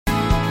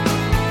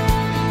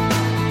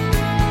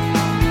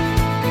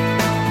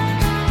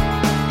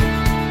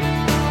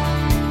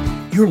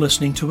You're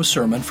listening to a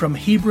sermon from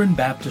Hebron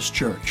Baptist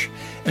Church,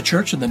 a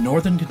church in the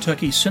northern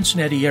Kentucky,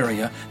 Cincinnati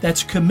area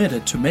that's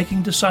committed to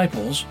making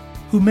disciples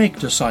who make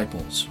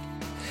disciples.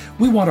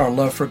 We want our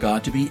love for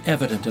God to be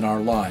evident in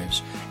our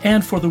lives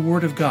and for the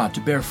Word of God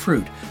to bear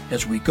fruit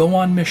as we go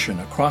on mission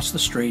across the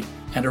street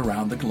and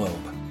around the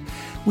globe.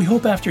 We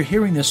hope after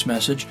hearing this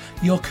message,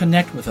 you'll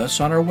connect with us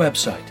on our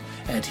website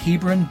at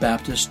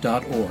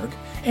hebronbaptist.org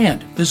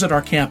and visit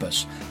our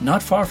campus,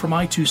 not far from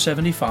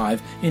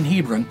I-275 in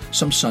Hebron,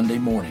 some Sunday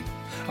morning.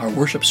 Our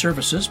worship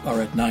services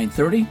are at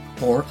 9:30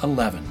 or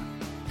 11.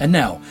 And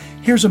now,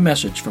 here's a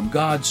message from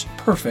God's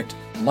perfect,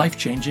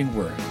 life-changing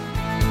Word.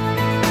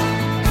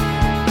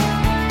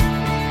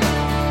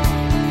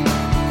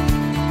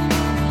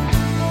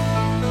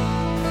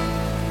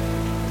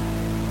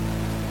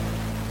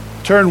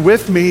 Turn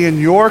with me in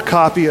your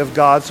copy of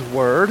God's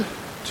Word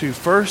to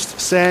 1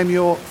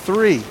 Samuel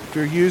 3. If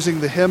you're using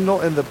the hymnal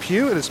in the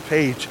pew, it is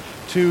page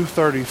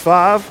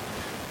 235.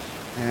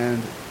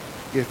 And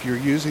if you're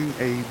using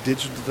a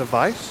digital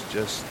device,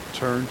 just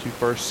turn to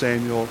 1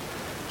 Samuel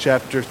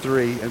chapter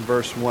 3 and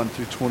verse 1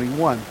 through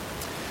 21.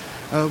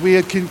 We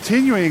are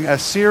continuing a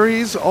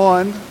series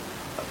on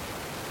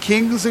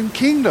kings and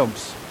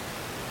kingdoms.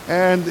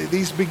 And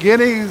these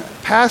beginning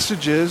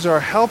passages are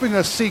helping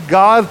us see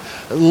God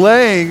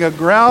laying a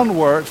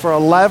groundwork for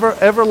an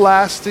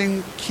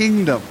everlasting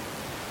kingdom.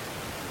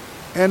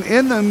 And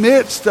in the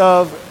midst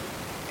of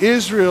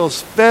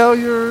Israel's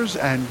failures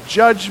and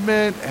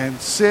judgment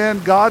and sin,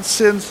 God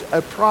sends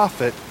a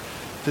prophet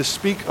to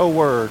speak a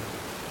word,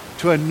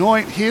 to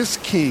anoint his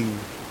king.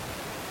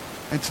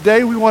 And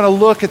today we want to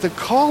look at the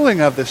calling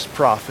of this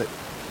prophet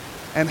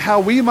and how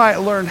we might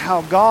learn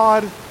how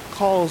God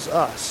calls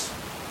us.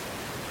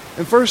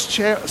 In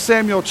 1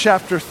 Samuel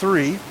chapter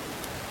 3,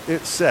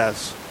 it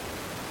says,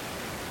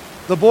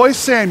 "The boy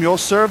Samuel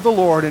served the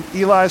Lord in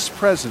Eli's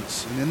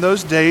presence, and in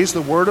those days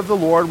the word of the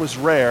Lord was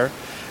rare,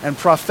 and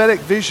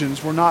prophetic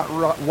visions were not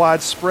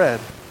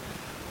widespread.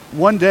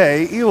 One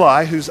day,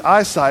 Eli, whose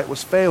eyesight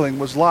was failing,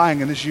 was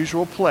lying in his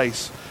usual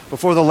place.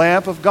 Before the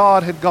lamp of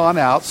God had gone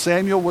out,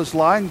 Samuel was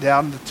lying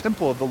down in the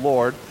temple of the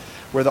Lord,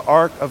 where the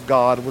ark of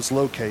God was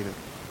located.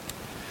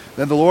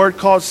 Then the Lord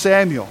called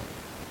Samuel,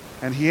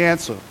 and he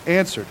answered,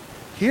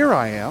 'Here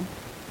I am.'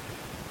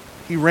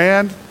 He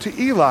ran to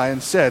Eli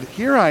and said,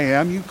 'Here I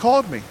am, you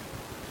called me.'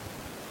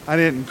 'I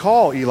didn't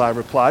call,' Eli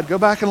replied. 'Go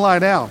back and lie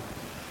down.'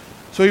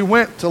 So he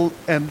went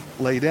and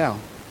lay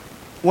down.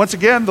 Once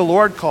again the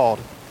Lord called,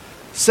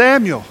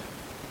 'Samuel.'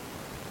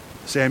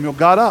 Samuel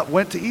got up,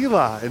 went to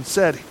Eli, and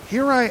said,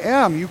 'Here I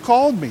am, you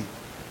called me.'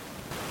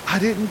 'I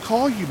didn't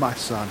call you, my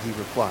son,' he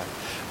replied.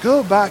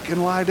 'Go back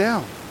and lie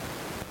down.'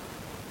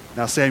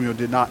 Now Samuel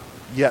did not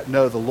yet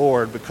know the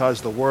Lord, because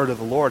the word of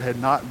the Lord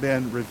had not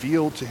been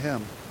revealed to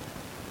him.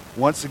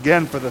 Once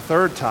again, for the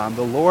third time,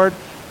 the Lord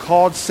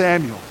called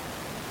Samuel.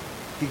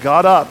 He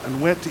got up and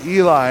went to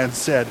Eli and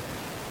said,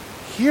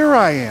 'Here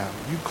I am,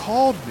 you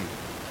called me.'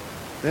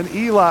 Then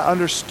Eli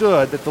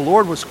understood that the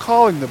Lord was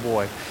calling the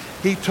boy.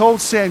 He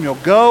told Samuel,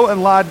 'Go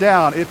and lie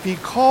down. If he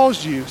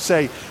calls you,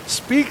 say,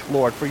 "Speak,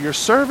 Lord, for your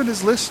servant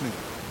is listening."'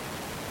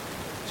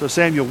 So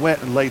Samuel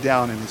went and lay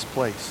down in his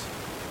place.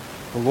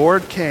 The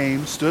Lord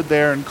came, stood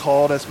there, and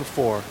called as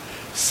before,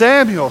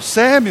 'Samuel,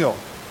 Samuel.'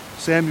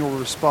 Samuel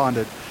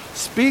responded,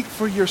 'Speak,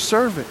 for your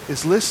servant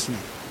is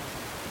listening.'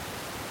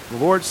 The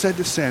Lord said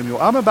to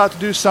Samuel, 'I'm about to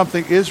do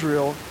something in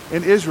Israel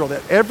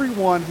that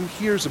everyone who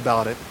hears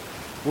about it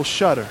will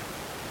shudder.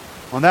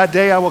 On that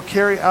day I will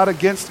carry out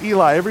against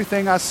Eli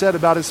everything I said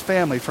about his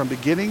family from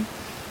beginning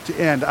to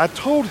end. I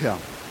told him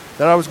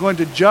that I was going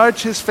to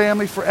judge his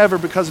family forever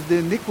because of the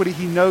iniquity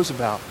he knows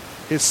about.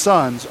 His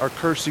sons are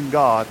cursing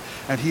God,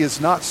 and he has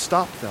not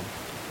stopped them.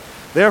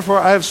 Therefore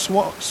I have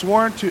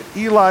sworn to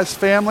Eli's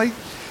family,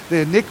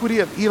 the iniquity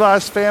of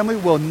Eli's family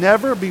will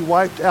never be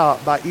wiped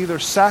out by either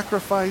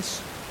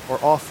sacrifice or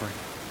offering.'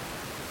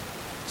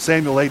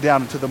 Samuel lay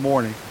down until the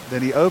morning.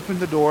 Then he opened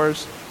the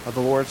doors of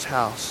the Lord's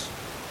house.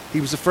 He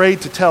was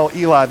afraid to tell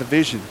Eli the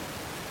vision.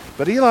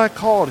 But Eli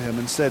called him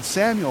and said,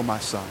 'Samuel, my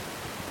son.'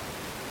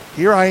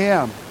 'Here I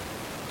am,'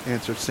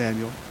 answered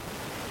Samuel.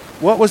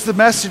 'What was the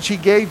message he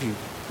gave you?'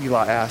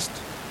 Eli asked.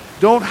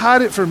 'Don't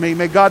hide it from me.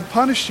 May God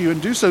punish you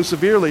and do so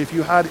severely if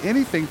you hide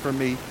anything from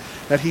me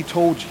that he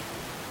told you.'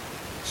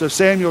 So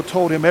Samuel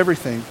told him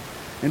everything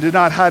and did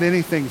not hide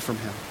anything from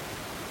him.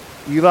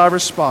 Eli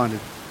responded,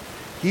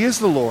 'He is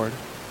the Lord.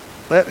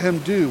 Let him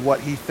do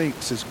what he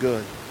thinks is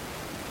good.'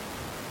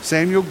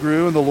 Samuel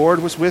grew, and the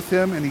Lord was with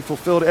him, and he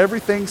fulfilled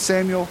everything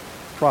Samuel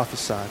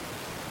prophesied.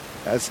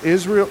 As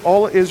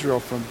all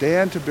Israel from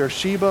Dan to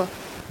Beersheba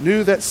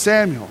knew that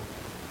Samuel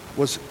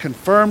was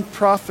confirmed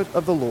prophet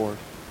of the Lord.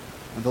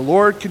 And the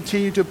Lord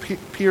continued to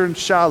appear in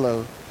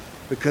Shiloh,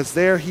 because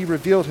there he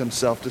revealed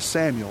himself to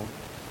Samuel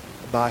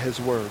by his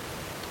word."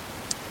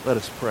 Let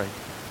us pray.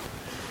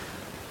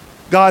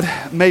 God,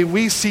 may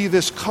we see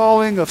this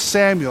calling of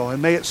Samuel,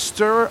 and may it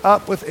stir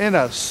up within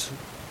us,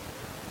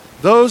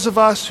 those of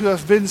us who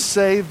have been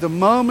saved, the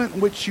moment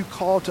in which you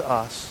call to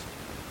us.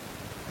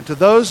 And to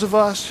those of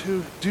us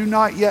who do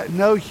not yet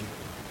know you,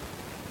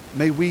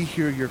 may we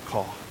hear your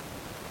call.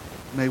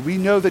 May we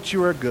know that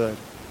you are good.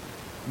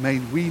 May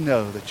we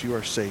know that you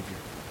are Savior.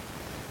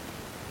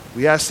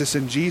 We ask this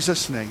in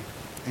Jesus' name.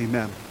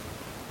 Amen.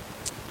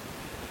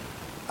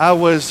 I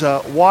was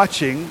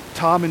watching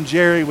Tom and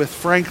Jerry with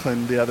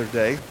Franklin the other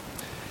day,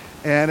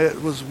 and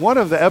it was one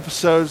of the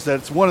episodes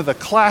that's one of the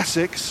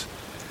classics.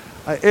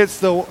 It's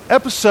the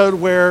episode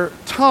where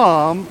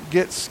Tom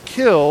gets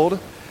killed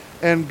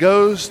and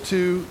goes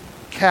to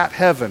cat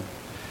heaven.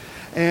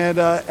 And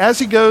as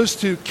he goes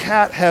to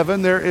cat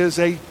heaven, there is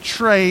a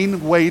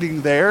train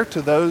waiting there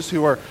to those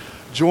who are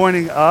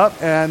joining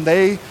up, and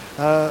they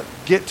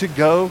get to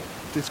go.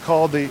 It's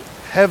called the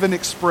Heaven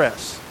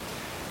Express.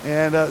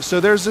 And so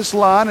there's this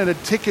line and a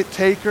ticket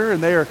taker,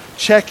 and they are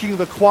checking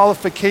the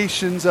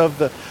qualifications of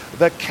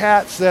the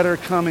cats that are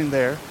coming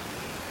there.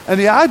 And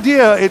the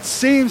idea, it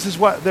seems, is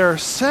what they're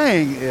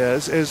saying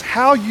is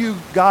how you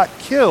got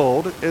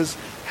killed is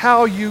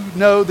how you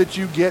know that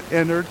you get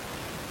entered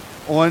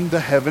on the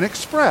Heaven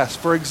Express.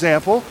 For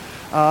example,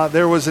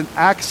 there was an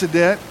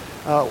accident.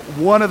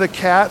 One of the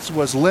cats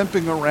was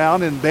limping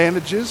around in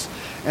bandages,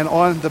 and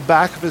on the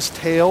back of his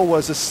tail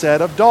was a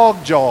set of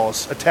dog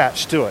jaws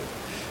attached to it.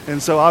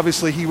 And so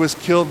obviously he was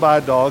killed by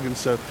a dog, and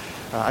so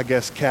I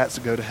guess cats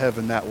go to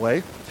heaven that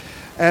way.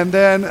 And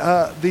then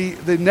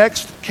the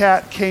next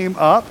cat came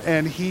up,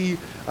 and he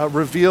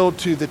revealed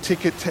to the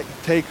ticket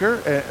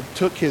taker,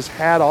 took his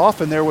hat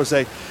off, and there was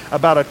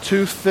about a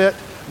 2-foot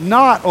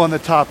knot on the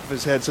top of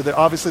his head. So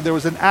obviously there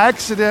was an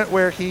accident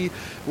where he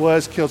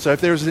was killed. So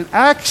if there's an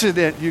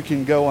accident, you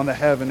can go on the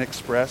Heaven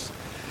Express.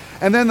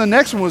 And then the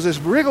next one was this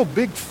real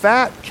big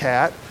fat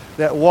cat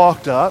that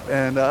walked up,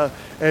 and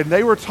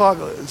they were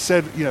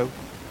said, you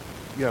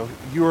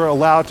were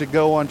allowed to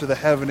go onto the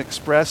Heaven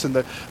Express. And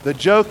the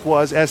joke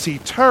was, as he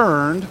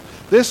turned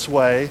this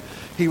way,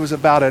 he was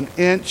about an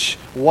inch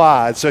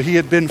wide. So he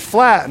had been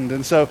flattened.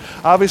 And so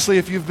obviously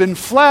if you've been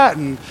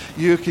flattened,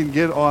 you can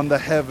get on the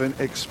Heaven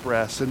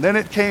Express. And then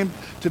it came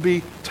to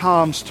be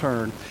Tom's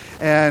turn.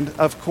 And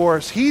of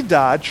course, he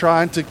died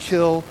trying to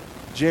kill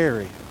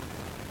Jerry.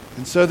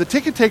 And so the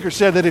ticket taker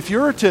said that if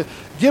you were to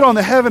get on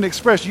the Heaven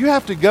Express, you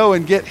have to go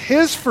and get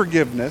his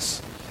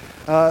forgiveness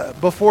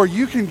before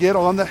you can get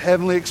on the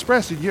Heavenly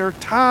Express. And your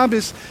time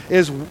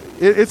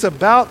it's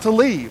about to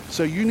leave.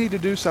 So you need to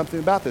do something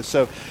about this.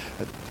 So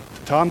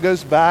Tom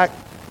goes back,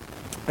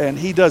 and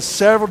he does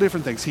several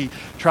different things. He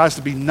tries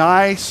to be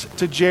nice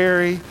to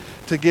Jerry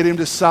to get him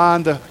to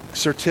sign the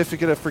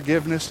certificate of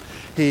forgiveness.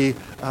 He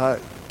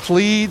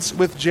pleads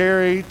with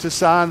Jerry to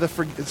sign the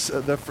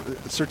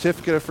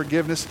certificate of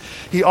forgiveness.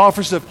 He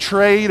offers a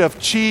trade of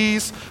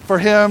cheese for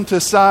him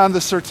to sign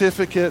the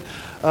certificate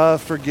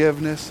of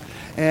forgiveness.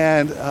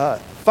 And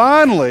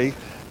finally,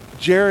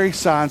 Jerry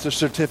signs the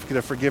certificate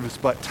of forgiveness,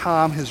 but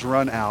Tom has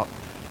run out.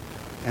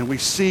 And we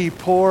see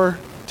poor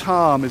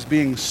Tom is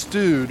being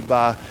stewed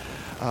by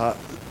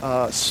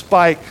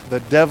Spike, the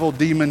devil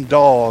demon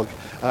dog,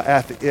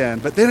 at the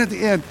end. But then at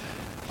the end,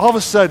 all of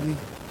a sudden,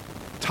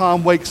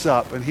 Tom wakes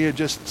up, and he had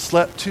just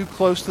slept too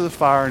close to the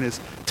fire, and his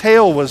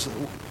tail was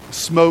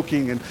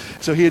smoking, and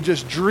so he had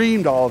just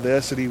dreamed all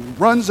this, and he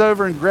runs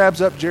over and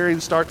grabs up Jerry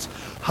and starts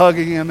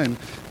hugging him and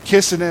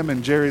kissing him,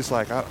 and Jerry's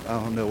like, I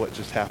don't know what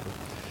just happened.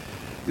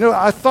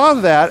 I thought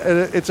of that,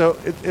 and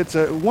it's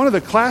one of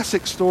the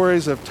classic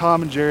stories of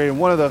Tom and Jerry, and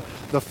one of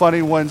the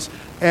funny ones,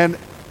 and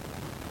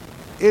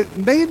it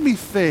made me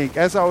think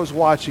as I was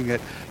watching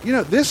it,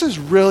 this is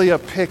really a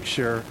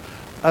picture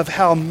of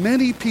how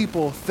many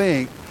people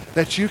think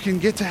that you can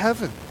get to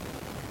heaven.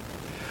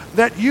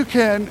 That you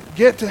can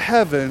get to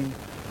heaven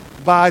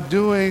by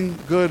doing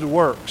good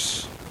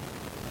works.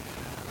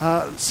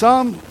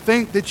 Some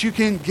think that you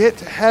can get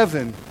to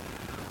heaven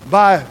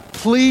by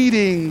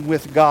pleading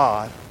with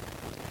God.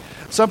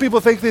 Some people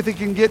think that they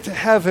can get to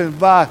heaven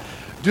by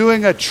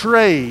doing a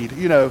trade.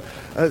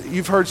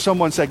 You've heard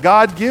someone say,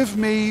 God, give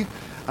me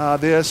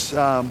this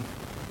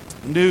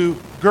new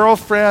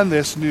girlfriend,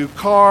 this new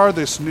car,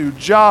 this new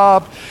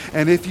job,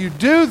 and if you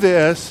do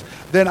this,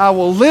 then I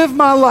will live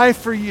my life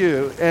for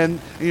you. And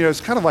it's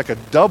kind of like a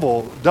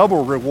double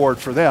reward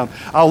for them.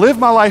 I'll live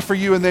my life for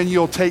you, and then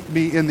you'll take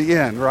me in the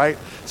end, right?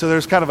 So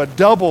there's kind of a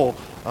double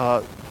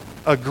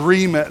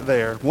agreement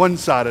there,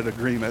 one-sided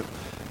agreement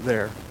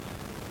there.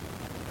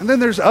 And then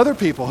there's other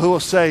people who will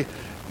say,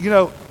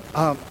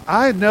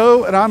 I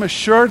know and I'm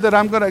assured that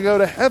I'm going to go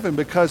to heaven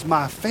because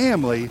my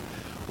family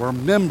were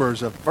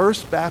members of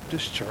First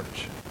Baptist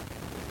Church.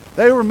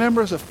 They were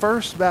members of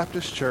First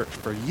Baptist Church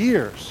for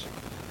years.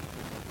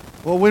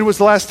 Well, when was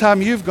the last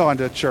time you've gone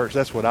to church?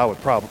 That's what I would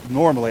probably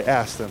normally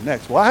ask them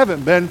next. Well, I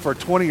haven't been for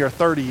 20 or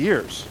 30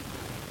 years.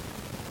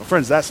 Well,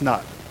 friends, that's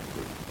not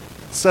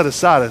set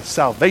aside as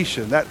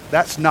salvation.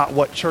 That's not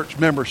what church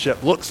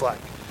membership looks like.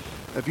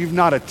 If you've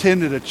not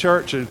attended a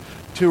church in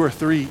 2 or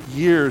 3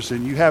 years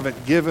and you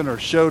haven't given or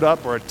showed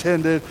up or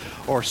attended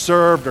or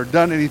served or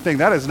done anything,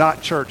 that is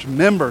not church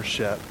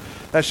membership.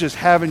 That's just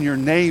having your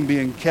name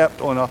being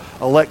kept on an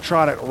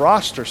electronic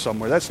roster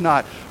somewhere. That's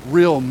not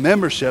real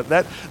membership.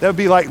 That would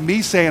be like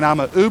me saying I'm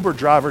an Uber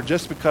driver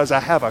just because I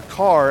have a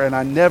car and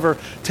I never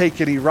take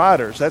any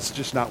riders. That's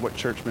just not what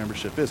church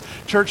membership is.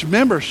 Church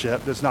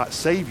membership does not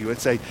save you.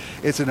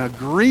 It's an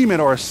agreement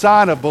or a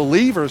sign of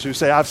believers who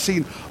say, I've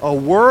seen a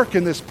work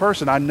in this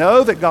person. I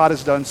know that God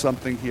has done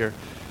something here,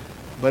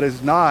 but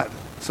it's not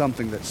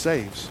something that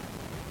saves.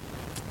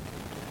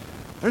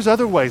 There's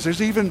other ways.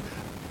 There's even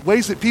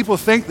ways that people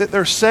think that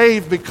they're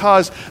saved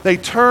because they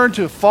turn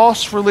to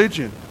false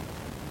religion,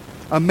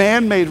 a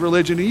man-made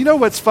religion. And you know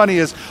what's funny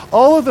is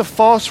all of the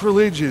false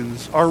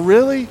religions are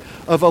really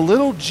of a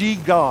little g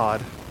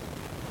God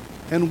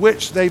in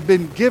which they've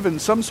been given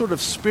some sort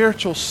of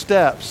spiritual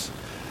steps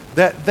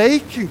that they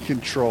can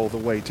control the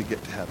way to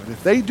get to heaven.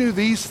 If they do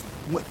these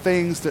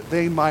things, that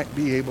they might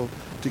be able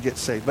to get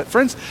saved. But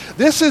friends,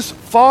 this is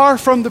far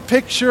from the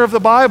picture of the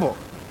Bible.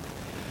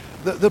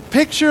 The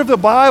picture of the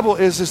Bible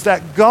is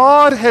that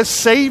God has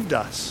saved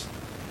us,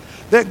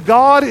 that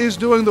God is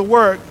doing the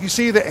work. You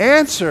see, the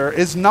answer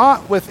is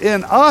not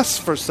within us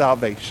for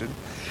salvation.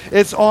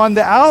 It's on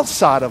the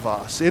outside of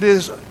us. It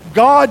is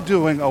God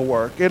doing a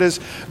work. It is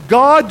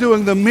God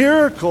doing the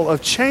miracle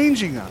of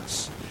changing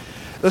us.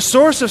 The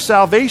source of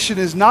salvation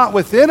is not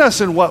within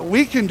us and what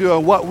we can do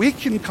and what we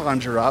can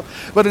conjure up,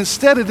 but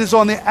instead it is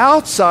on the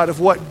outside of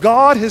what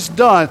God has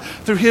done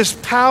through His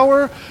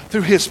power,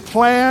 through His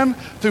plan,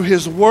 through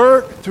His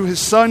work, through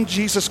His Son,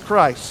 Jesus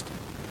Christ.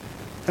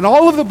 And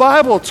all of the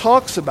Bible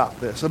talks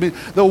about this. I mean,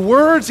 the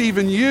words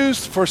even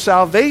used for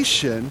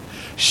salvation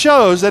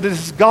shows that it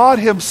is God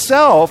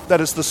Himself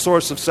that is the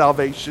source of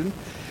salvation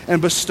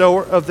and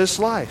bestower of this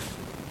life.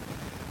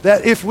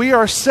 That if we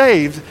are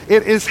saved,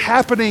 it is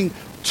happening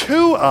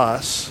to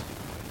us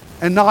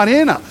and not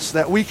in us,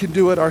 that we can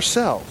do it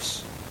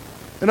ourselves.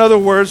 In other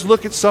words,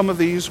 look at some of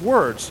these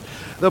words.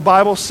 The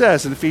Bible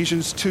says in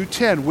Ephesians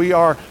 2:10, we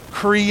are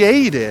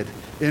created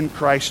in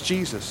Christ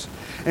Jesus.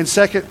 In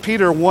 2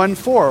 Peter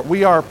 1:4,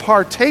 we are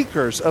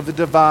partakers of the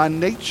divine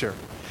nature.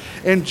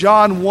 In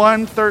John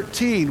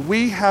 1:13,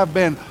 we have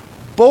been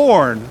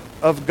born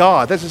of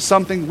God. This is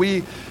something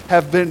we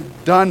have been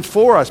done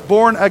for us.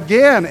 Born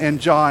again in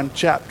John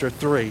chapter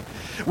 3.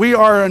 We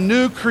are a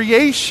new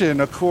creation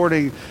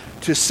according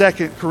to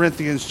 2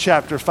 Corinthians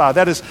chapter 5.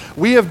 That is,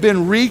 we have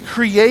been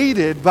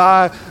recreated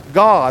by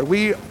God.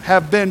 We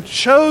have been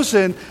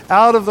chosen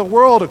out of the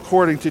world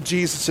according to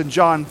Jesus in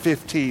John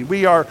 15.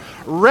 We are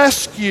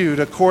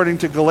rescued according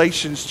to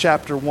Galatians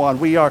chapter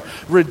 1. We are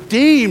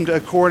redeemed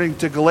according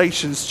to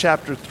Galatians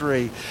chapter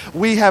 3.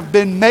 We have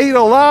been made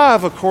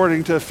alive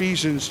according to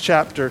Ephesians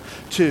chapter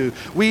 2.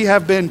 We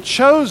have been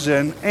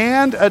chosen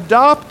and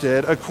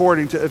adopted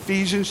according to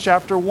Ephesians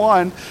chapter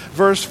 1,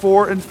 verse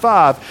 4 and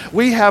 5.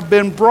 We have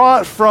been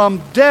brought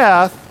from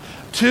death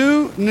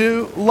to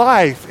new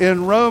life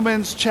in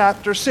Romans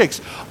chapter 6.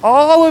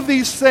 All of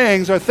these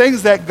things are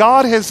things that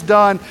God has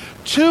done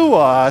to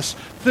us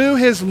through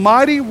His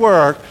mighty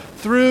work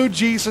through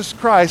Jesus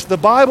Christ. The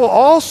Bible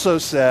also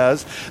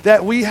says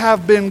that we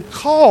have been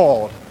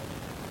called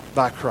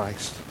by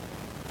Christ.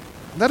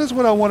 And that is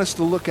what I want us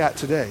to look at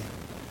today.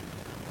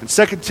 In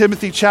 2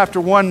 Timothy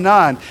chapter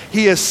 1:9,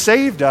 He has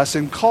saved us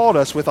and called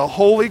us with a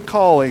holy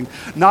calling,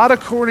 not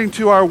according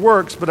to our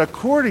works, but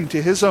according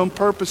to His own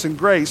purpose and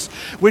grace,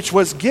 which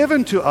was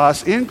given to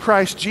us in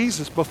Christ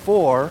Jesus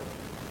before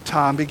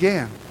time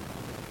began.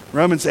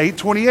 Romans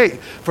 8:28,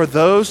 for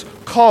those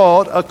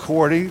called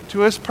according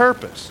to His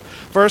purpose.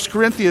 1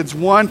 Corinthians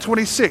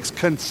 1:26,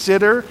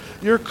 consider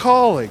your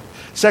calling.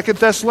 2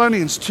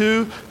 Thessalonians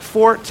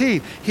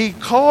 2:14, He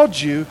called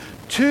you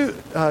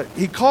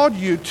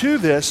to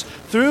this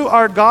through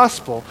our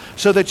gospel,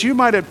 so that you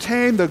might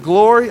obtain the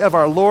glory of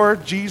our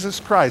Lord Jesus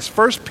Christ.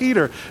 1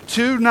 Peter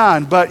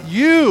 2:9, but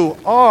you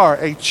are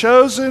a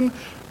chosen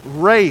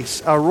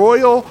race, a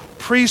royal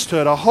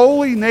priesthood, a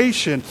holy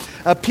nation,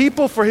 a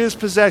people for His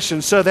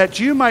possession, so that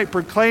you might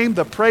proclaim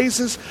the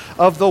praises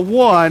of the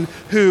one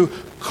who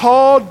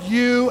called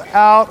you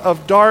out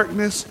of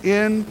darkness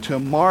into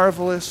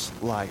marvelous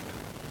light.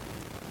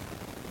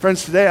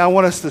 Friends, today I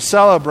want us to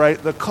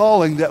celebrate the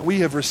calling that we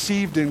have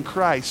received in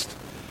Christ.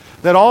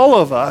 That all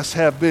of us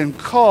have been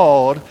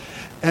called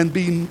and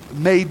been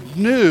made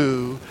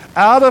new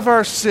out of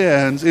our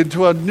sins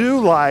into a new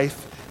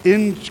life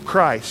in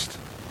Christ.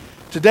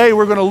 Today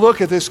we're going to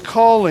look at this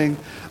calling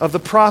of the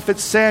prophet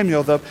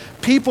Samuel. The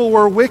people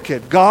were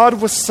wicked.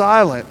 God was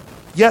silent.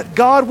 Yet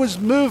God was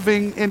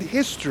moving in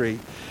history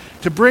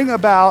to bring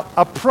about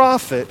a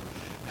prophet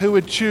who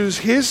would choose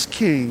His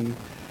king,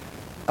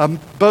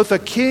 both a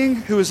king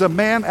who is a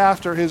man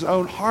after His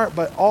own heart,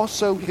 but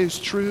also His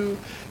true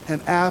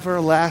and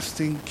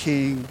everlasting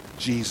King,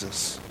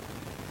 Jesus.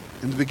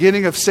 In the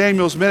beginning of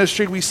Samuel's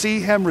ministry, we see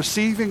him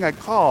receiving a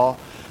call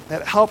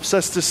that helps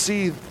us to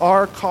see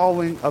our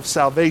calling of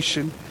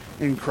salvation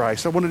in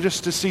Christ. I want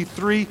to see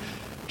three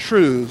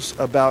truths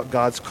about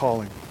God's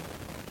calling.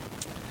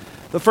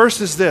 The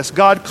first is this: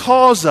 God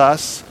calls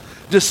us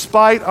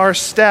despite our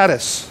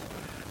status.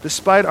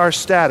 Despite our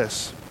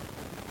status.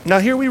 Now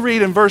here we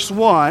read in verse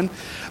 1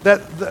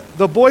 that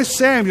the boy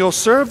Samuel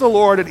served the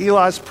Lord in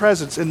Eli's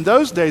presence. In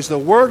those days, the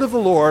word of the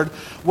Lord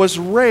was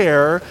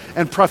rare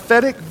and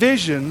prophetic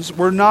visions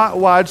were not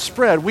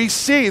widespread. We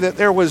see that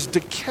there was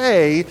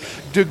decay,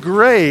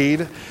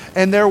 degrade,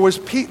 and there was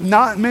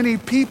not many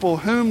people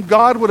whom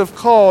God would have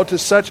called to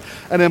such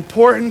an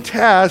important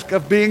task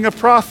of being a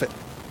prophet.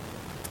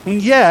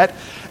 And yet,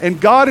 and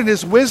God in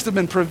his wisdom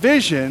and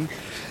provision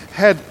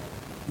had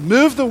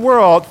moved the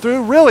world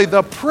through really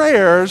the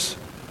prayers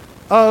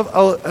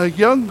of a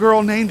young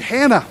girl named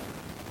Hannah.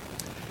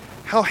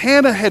 How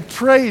Hannah had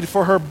prayed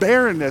for her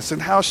barrenness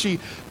and how she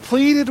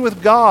pleaded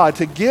with God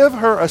to give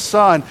her a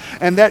son,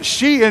 and that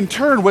she in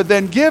turn would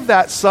then give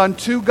that son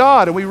to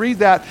God. And we read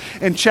that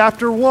in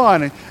chapter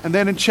 1. And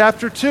then in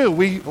chapter 2,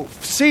 we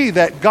see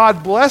that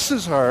God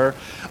blesses her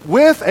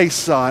with a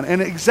son.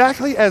 And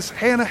exactly as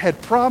Hannah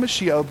had promised,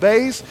 she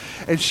obeys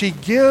and she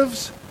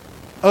gives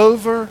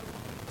over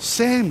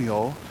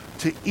Samuel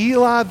to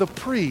Eli the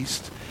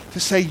priest to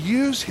say,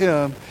 use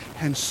him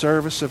in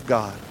service of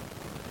God.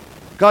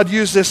 God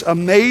used this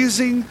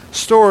amazing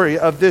story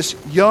of this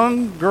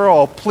young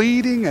girl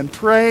pleading and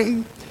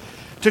praying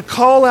to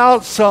call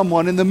out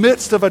someone in the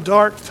midst of a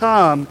dark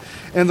time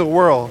in the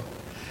world.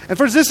 And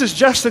friends, this is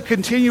just a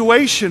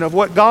continuation of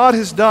what God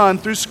has done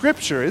through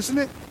Scripture, isn't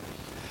it?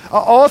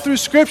 All through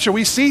Scripture,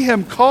 we see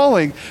him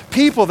calling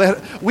people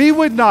that we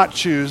would not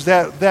choose,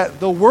 that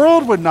the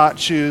world would not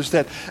choose,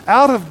 that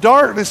out of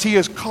darkness he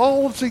is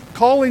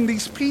calling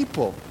these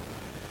people.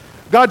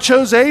 God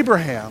chose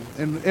Abraham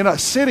in a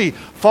city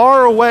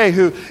far away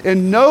who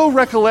in no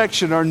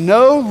recollection or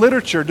no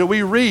literature do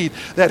we read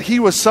that he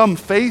was some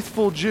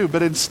faithful Jew.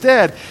 But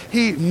instead,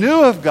 he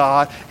knew of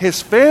God,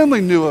 his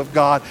family knew of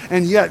God,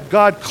 and yet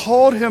God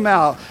called him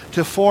out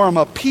to form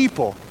a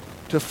people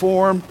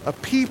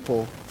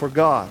for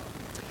God.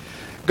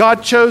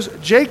 God chose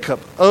Jacob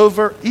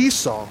over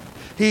Esau.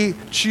 He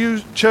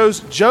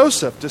chose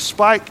Joseph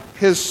despite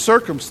his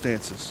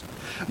circumstances.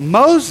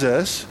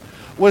 Moses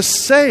was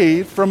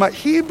saved from a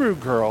Hebrew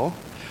girl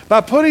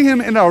by putting him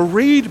in a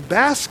reed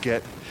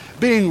basket,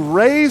 being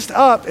raised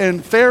up in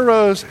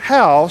Pharaoh's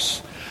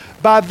house.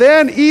 By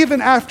then, even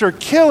after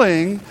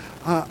killing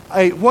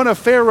one of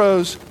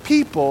Pharaoh's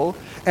people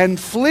and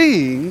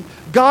fleeing,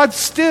 God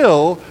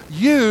still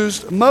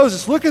used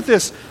Moses. Look at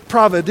this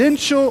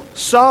providential,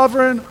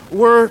 sovereign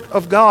work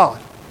of God.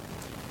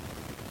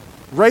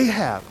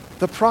 Rahab,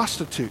 the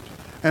prostitute,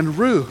 and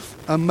Ruth,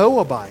 a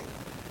Moabite,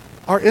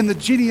 are in the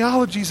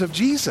genealogies of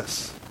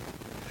Jesus.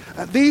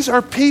 These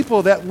are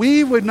people that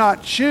we would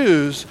not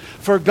choose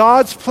for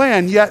God's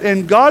plan, yet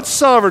in God's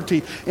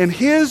sovereignty, in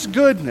his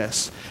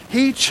goodness,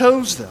 he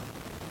chose them.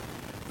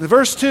 In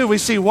verse 2, we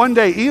see one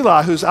day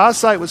Eli, whose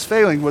eyesight was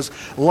failing, was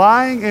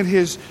lying in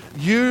his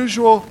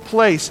usual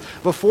place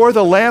before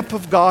the lamp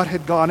of God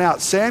had gone out.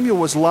 Samuel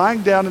was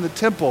lying down in the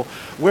temple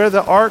where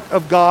the ark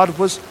of God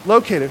was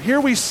located.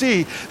 Here we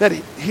see that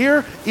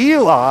here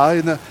Eli,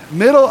 in the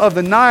middle of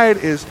the night,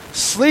 is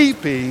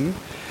sleeping,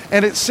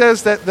 and it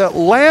says that the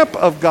lamp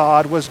of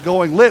God was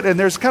going lit. And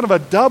there's kind of a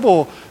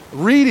double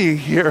reading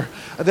here,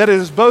 that it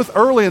is both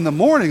early in the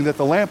morning that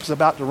the lamp is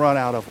about to run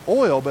out of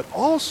oil, but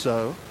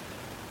also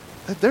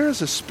that there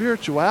is a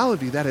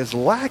spirituality that is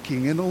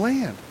lacking in the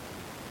land.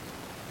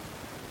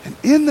 And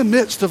in the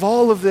midst of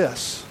all of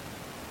this,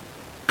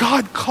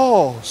 God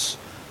calls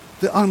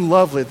the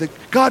unlovely.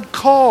 God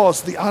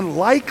calls the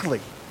unlikely.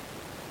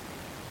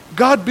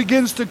 God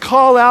begins to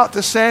call out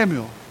to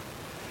Samuel.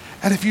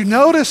 And if you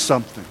notice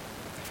something,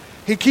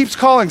 he keeps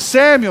calling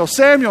Samuel,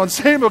 Samuel, and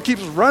Samuel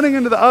keeps running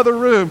into the other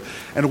room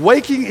and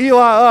waking Eli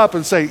up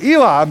and saying,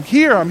 Eli, I'm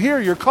here,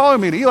 you're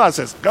calling me. And Eli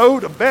says,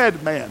 go to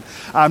bed, man.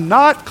 I'm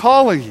not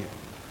calling you.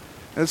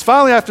 And it's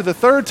finally after the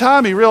third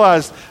time he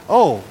realized,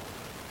 oh,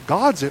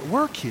 God's at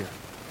work here.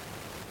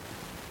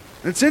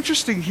 And it's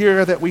interesting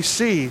here that we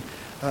see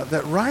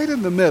that right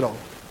in the middle,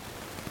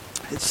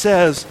 it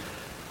says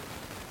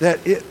that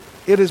it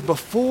is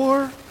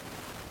before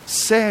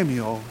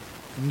Samuel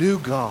knew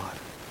God.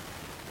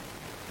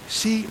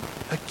 See,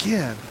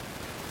 again,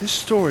 this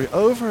story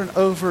over and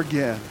over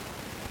again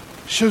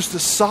shows the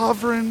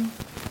sovereign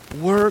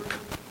work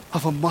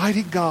of a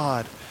mighty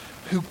God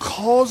who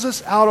calls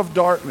us out of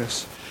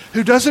darkness,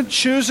 who doesn't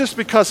choose us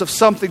because of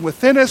something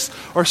within us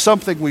or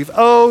something we've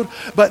owed,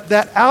 but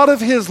that out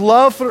of his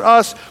love for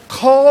us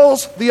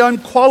calls the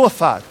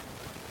unqualified.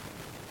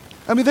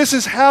 I mean, this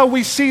is how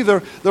we see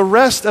the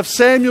rest of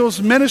Samuel's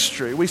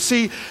ministry. We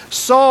see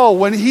Saul,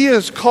 when he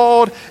is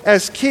called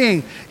as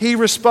king, he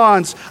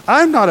responds,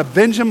 I'm not a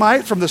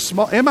Benjamite from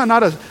the am I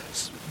not a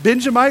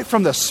Benjamite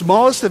from the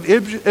smallest of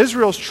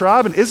Israel's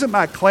tribe? And isn't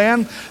my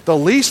clan the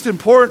least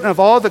important of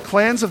all the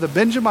clans of the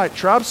Benjamite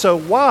tribe? So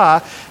why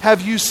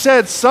have you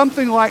said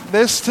something like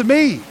this to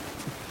me?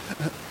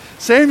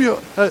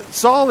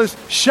 Saul is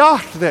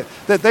shocked that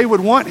they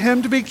would want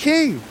him to be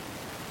king.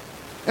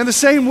 In the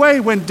same way,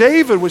 when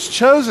David was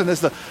chosen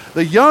as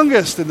the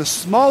youngest and the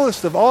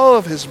smallest of all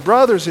of his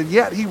brothers, and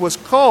yet he was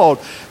called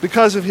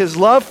because of his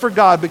love for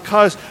God,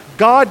 because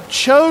God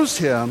chose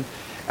him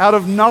out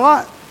of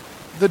not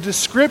the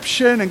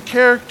description and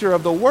character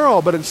of the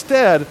world, but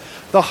instead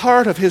the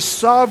heart of his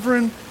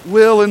sovereign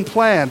will and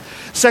plan.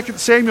 2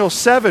 Samuel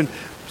 7,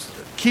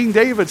 King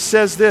David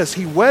says this.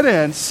 He went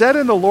in, sat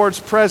in the Lord's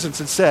presence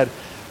and said,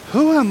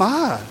 "Who am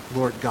I,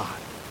 Lord God?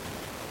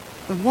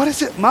 And what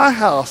is it, my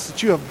house,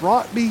 that you have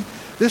brought me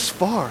this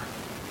far?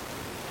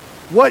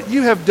 What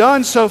you have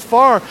done so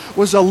far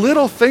was a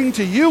little thing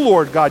to you,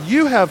 Lord God.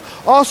 You have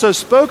also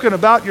spoken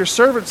about your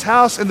servant's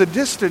house in the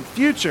distant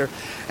future,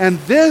 and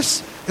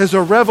this is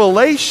a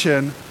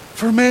revelation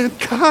for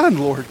mankind,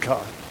 Lord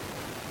God."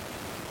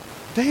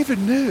 David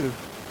knew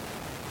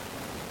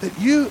that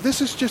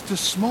this is just a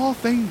small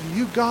thing to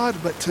you, God,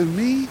 but to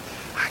me,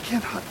 I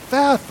cannot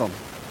fathom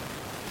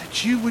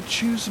that you would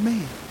choose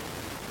me.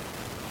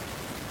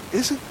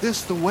 Isn't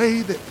this the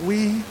way that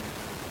we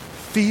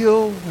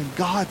feel when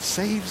God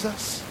saves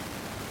us?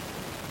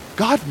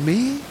 God,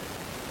 me?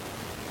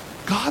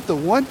 God, the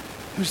one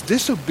who's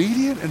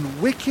disobedient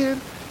and wicked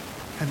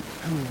and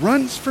who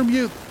runs from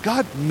you?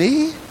 God,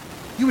 me?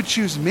 You would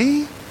choose me?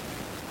 You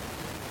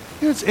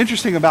know what's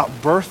interesting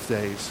about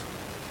birthdays?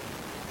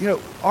 You know,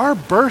 our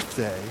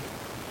birthday,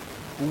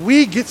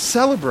 we get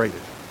celebrated.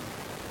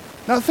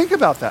 Now think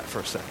about that for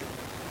a second.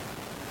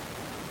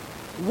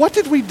 What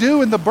did we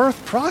do in the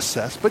birth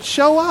process but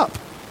show up?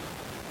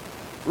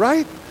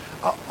 Right?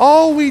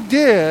 All we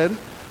did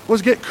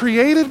was get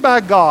created by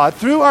God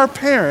through our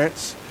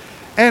parents,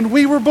 and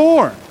we were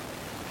born.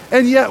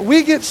 And yet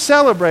we get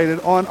celebrated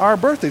on our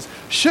birthdays.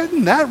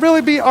 Shouldn't that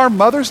really be our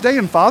Mother's Day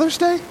and Father's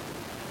Day?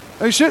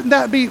 I mean, shouldn't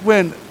that be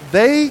when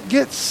they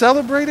get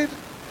celebrated?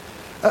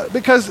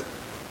 Because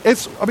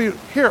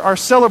here, our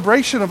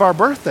celebration of our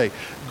birthday.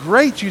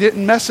 Great, you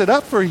didn't mess it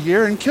up for a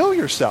year and kill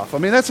yourself. I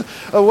mean, that's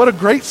what a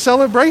great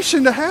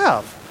celebration to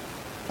have.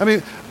 I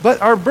mean,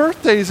 but our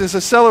birthdays is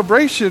a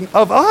celebration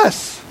of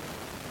us.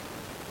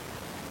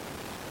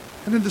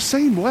 And in the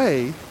same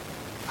way,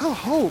 I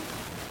hope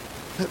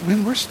that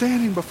when we're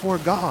standing before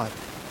God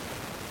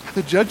at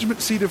the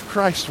judgment seat of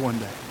Christ one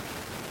day,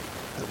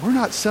 that we're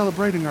not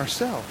celebrating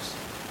ourselves.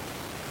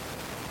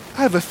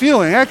 I have a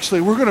feeling,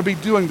 actually, we're going to be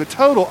doing the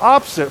total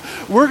opposite.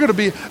 We're going to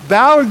be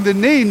bowing the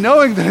knee,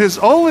 knowing that it is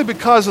only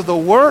because of the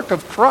work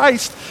of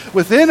Christ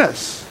within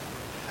us.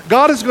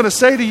 God is going to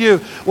say to you,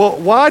 well,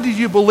 why did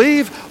you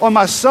believe on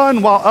my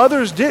son while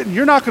others didn't?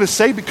 You're not going to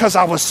say because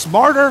I was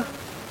smarter,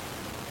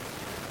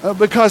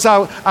 because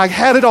I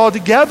had it all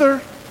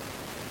together.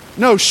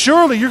 No,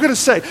 surely you're going to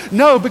say,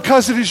 no,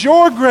 because it is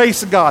your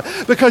grace, God,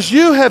 because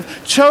you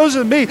have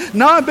chosen me,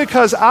 not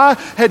because I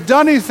had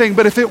done anything,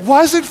 but if it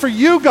wasn't for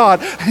you,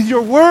 God, and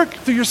your work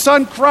through your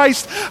son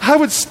Christ, I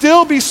would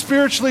still be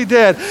spiritually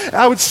dead.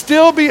 I would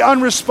still be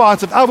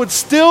unresponsive. I would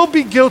still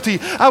be guilty.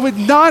 I would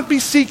not be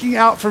seeking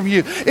out from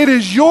you. It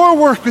is your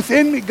work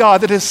within me,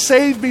 God, that has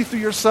saved me through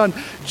your son,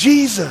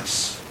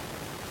 Jesus.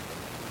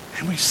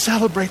 And we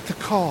celebrate the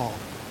call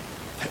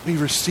that we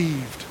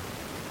received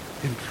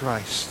in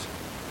Christ.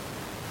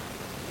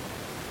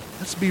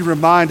 Let's be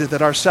reminded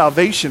that our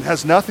salvation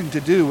has nothing to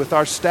do with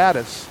our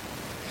status.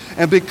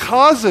 And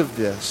because of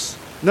this,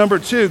 number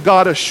two,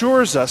 God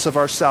assures us of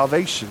our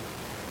salvation.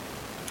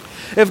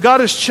 If God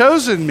has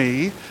chosen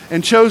me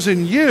and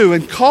chosen you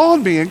and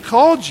called me and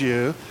called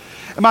you,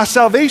 and my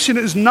salvation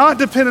is not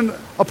dependent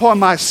upon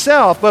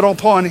myself, but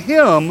upon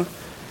Him,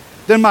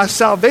 then my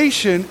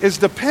salvation is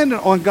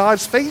dependent on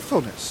God's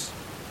faithfulness.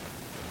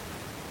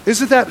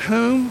 Isn't that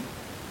whom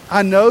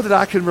I know that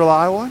I can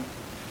rely on?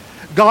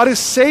 God is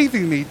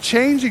saving me,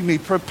 changing me,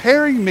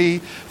 preparing me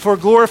for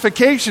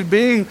glorification,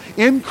 being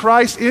in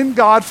Christ, in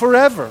God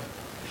forever.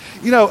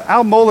 You know,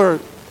 Al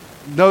Mohler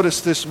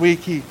noticed this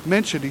week, he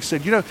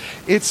said, you know,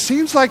 it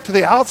seems like to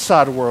the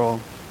outside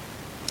world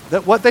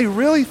that what they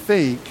really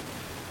think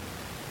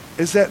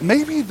is that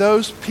maybe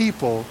those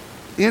people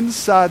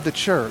inside the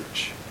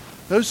church,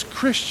 those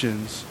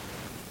Christians,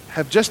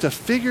 have just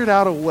figured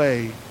out a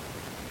way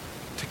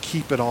to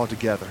keep it all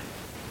together,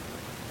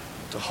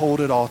 to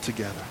hold it all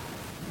together.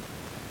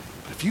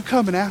 If you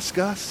come and ask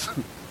us,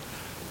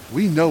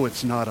 we know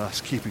it's not us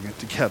keeping it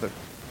together.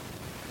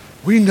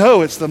 We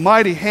know it's the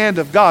mighty hand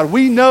of God.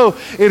 We know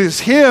it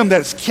is Him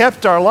that's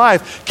kept our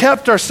life,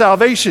 kept our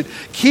salvation,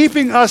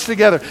 keeping us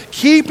together,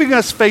 keeping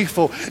us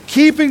faithful,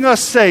 keeping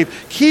us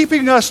safe,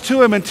 keeping us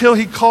to Him until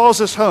He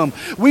calls us home.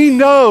 We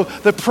know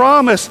the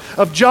promise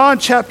of John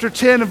chapter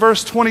 10 and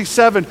verse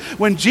 27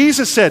 when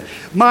Jesus said,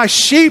 "My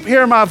sheep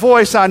hear my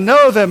voice, I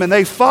know them, and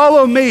they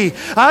follow me.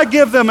 I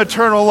give them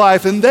eternal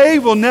life, and they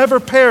will never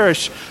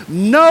perish.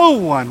 No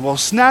one will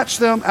snatch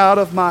them out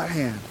of my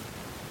hand."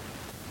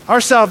 Our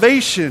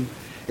salvation,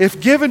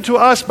 if given to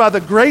us by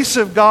the grace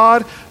of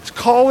God,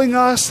 calling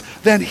us,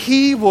 then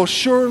He will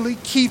surely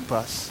keep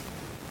us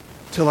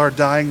till our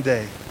dying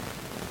day.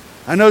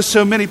 I know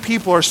so many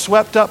people are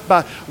swept up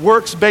by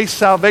works-based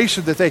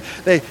salvation that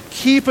they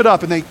keep it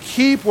up and they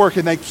keep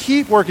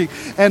working,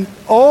 and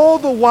all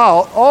the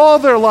while, all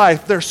their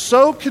life, they're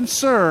so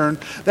concerned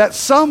that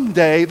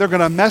someday they're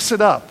going to mess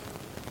it up.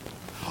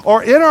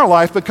 or in our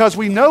life, because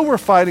we know we're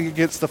fighting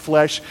against the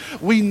flesh,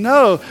 we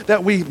know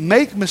that we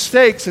make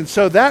mistakes, and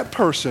so that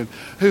person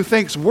who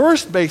thinks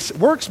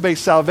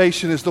works-based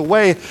salvation is the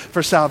way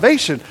for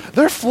salvation,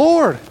 they're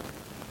floored.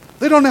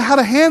 They don't know how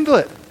to handle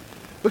it.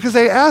 Because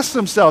they ask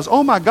themselves,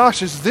 oh my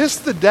gosh, is this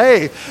the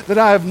day that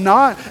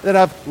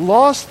I've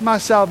lost my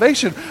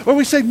salvation? Or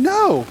we say,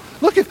 no.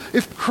 Look,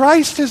 if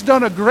Christ has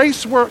done a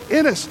grace work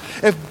in us,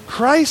 if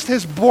Christ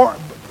has brought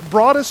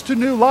us to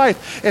new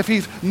life, if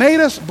He's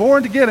made us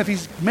born again, if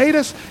He's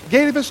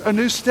gave us a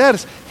new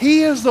status,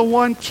 He is the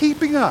one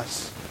keeping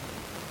us.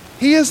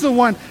 He is the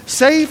one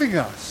saving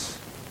us.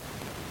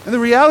 And the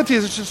reality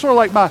is, it's just sort of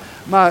like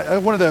my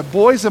one of the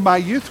boys in my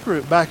youth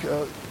group back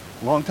a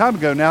long time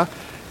ago now.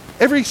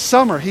 Every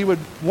summer he would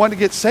want to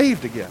get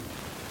saved again.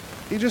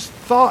 He just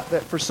thought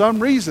that for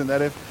some reason that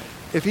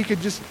if he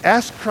could just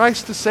ask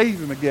Christ to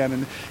save him again,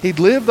 and he'd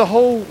live the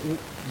whole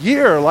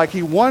year like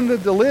he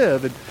wanted to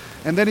live,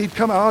 and then he'd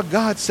come out, oh,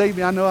 God, save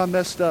me, I know I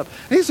messed up.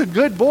 And he's a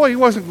good boy. He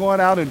wasn't going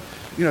out and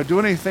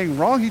doing anything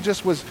wrong. He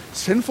just was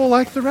sinful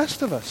like the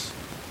rest of us.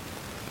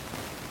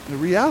 The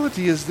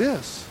reality is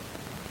this.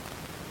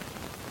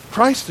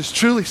 Christ has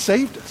truly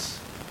saved us.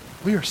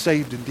 We are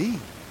saved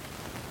indeed.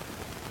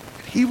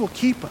 He will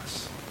keep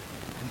us,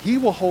 and He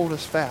will hold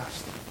us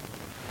fast.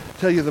 I'll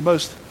tell you, the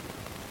most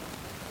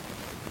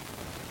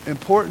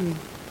important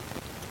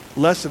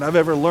lesson I've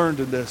ever learned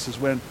in this is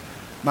when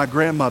my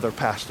grandmother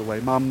passed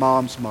away, my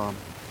mom's mom.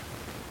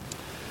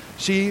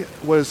 She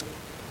was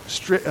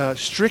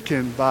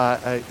stricken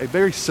by a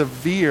very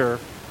severe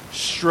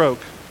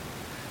stroke,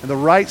 and the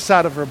right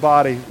side of her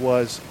body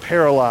was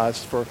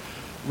paralyzed for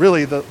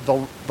really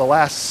the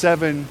last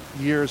 7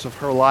 years of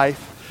her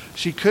life.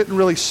 She couldn't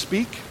really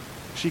speak.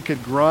 She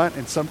could grunt,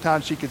 and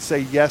sometimes she could say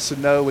yes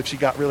and no when she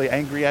got really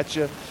angry at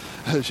you.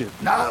 She'd,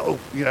 no,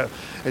 and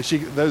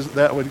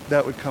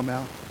that would come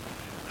out.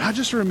 And I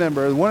just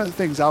remember, one of the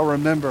things I'll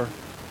remember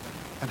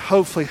and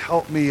hopefully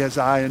help me as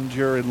I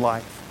endure in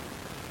life.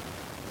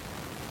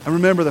 I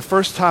remember the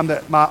first time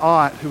that my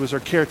aunt, who was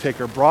her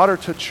caretaker, brought her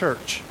to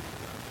church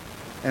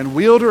and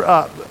wheeled her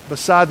up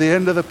beside the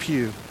end of the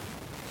pew.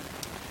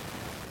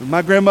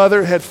 My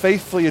grandmother had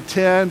faithfully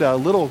attended a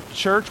little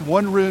church,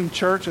 one-room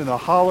church in the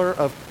holler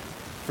of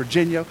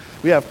Virginia.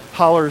 We have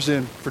hollers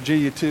in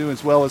Virginia too,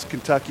 as well as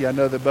Kentucky. I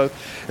know that both.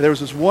 And there was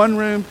this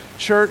one-room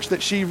church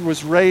that she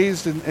was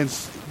raised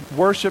and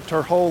worshipped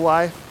her whole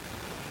life.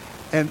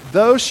 And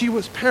though she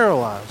was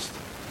paralyzed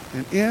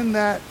and in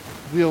that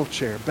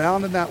wheelchair,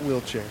 bound in that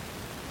wheelchair,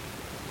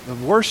 the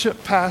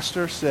worship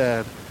pastor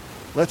said,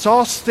 let's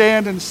all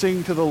stand and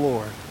sing to the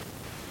Lord.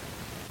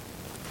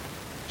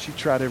 She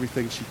tried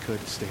everything she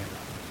could to stand up.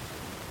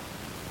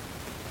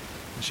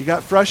 And she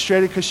got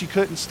frustrated because she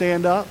couldn't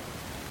stand up.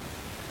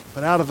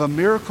 But out of a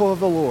miracle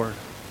of the Lord,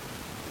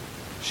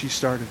 she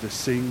started to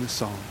sing the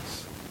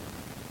songs.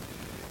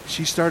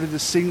 She started to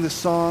sing the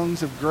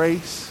songs of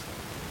grace.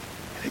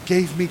 And it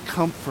gave me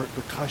comfort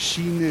because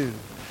she knew,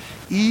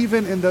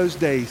 even in those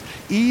days,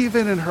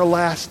 even in her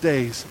last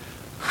days,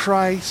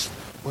 Christ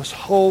was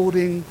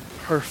holding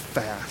her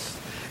fast.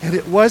 And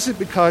it wasn't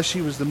because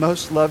she was the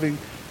most loving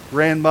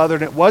grandmother,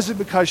 and it wasn't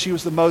because she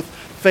was the most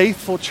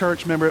faithful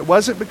church member. It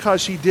wasn't because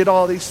she did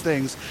all these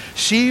things.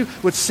 She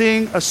would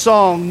sing a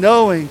song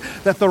knowing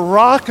that the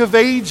Rock of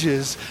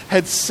Ages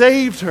had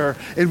saved her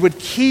and would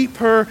keep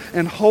her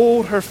and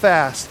hold her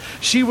fast.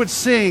 She would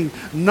sing,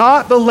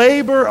 not the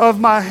labor of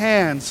my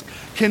hands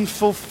can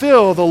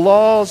fulfill the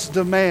law's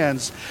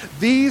demands.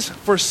 These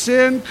for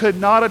sin could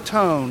not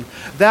atone.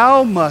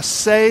 Thou must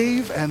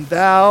save, and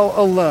thou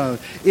alone.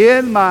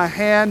 In my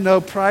hand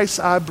no price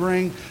I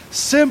bring,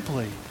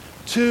 simply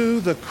to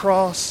the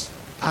cross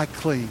I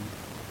cling.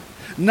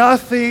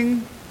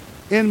 Nothing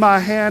in my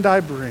hand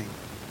I bring,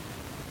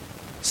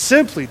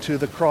 simply to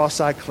the cross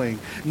I cling.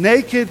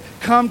 Naked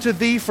come to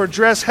thee for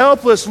dress,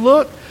 helpless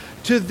look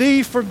to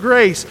thee for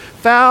grace.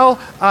 Foul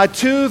I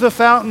to the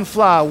fountain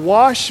fly,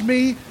 wash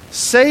me,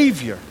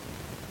 Savior,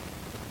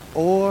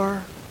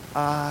 or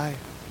I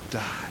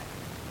die.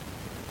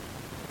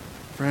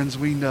 Friends,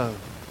 we know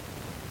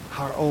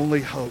our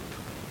only hope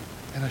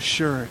and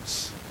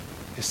assurance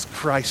is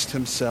Christ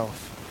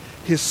Himself.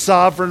 His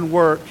sovereign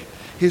work,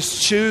 His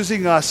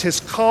choosing us, His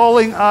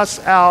calling us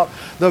out,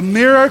 the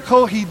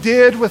miracle He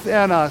did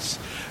within us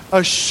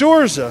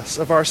assures us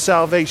of our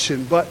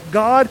salvation. But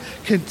God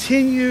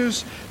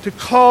continues to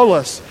call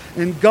us,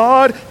 and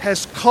God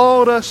has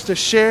called us to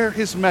share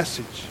His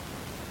message.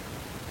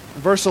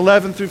 In verse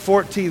 11 through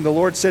 14, the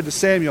Lord said to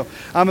Samuel,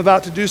 I'm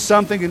about to do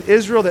something in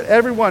Israel that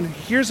everyone who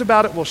hears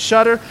about it will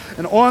shudder,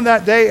 and on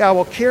that day I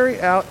will carry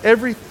out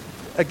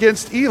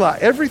against Eli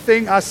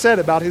everything I said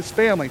about his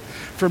family.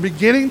 From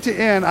beginning to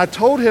end, I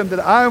told him that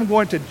I am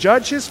going to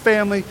judge his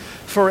family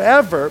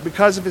forever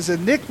because of his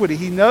iniquity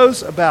he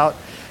knows about.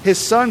 His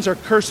sons are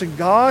cursing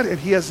God, and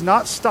he has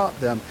not stopped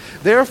them.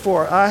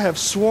 Therefore, I have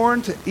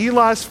sworn to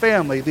Eli's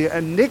family, the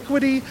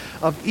iniquity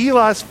of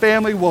Eli's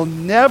family will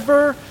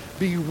never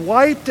be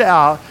wiped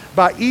out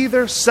by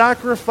either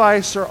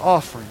sacrifice or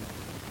offering.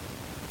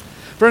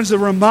 Friends, the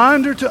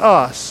reminder to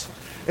us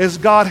is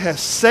God has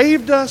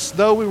saved us,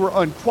 though we were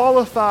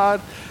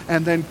unqualified,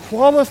 and then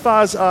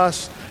qualifies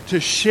us to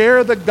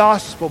share the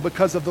gospel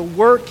because of the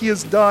work he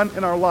has done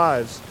in our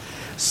lives.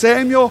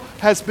 Samuel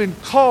has been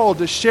called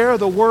to share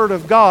the word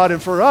of God,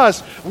 and for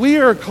us, we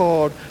are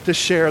called to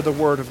share the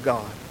word of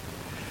God.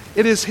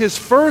 It is his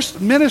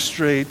first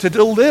ministry to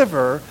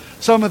deliver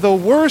some of the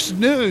worst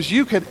news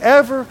you could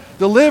ever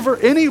deliver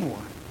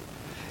anyone.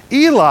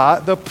 Eli,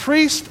 the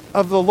priest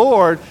of the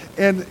Lord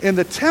in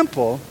the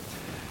temple,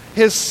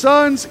 his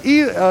sons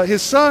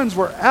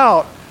were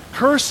out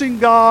cursing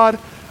God,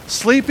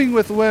 sleeping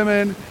with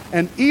women,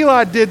 and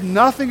Eli did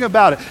nothing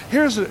about it.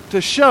 Here's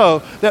to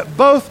show that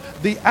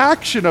both the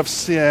action of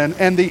sin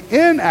and the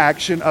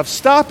inaction of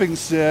stopping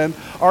sin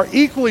are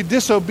equally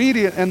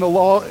disobedient in the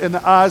law in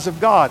the eyes of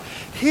God.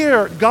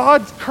 Here,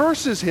 God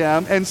curses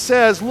him and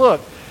says,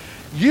 look,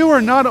 you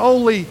are not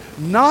only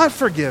not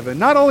forgiven,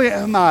 not only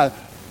am I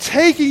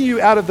taking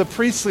you out of the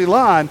priestly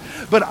line,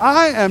 but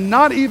I am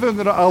not even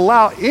going to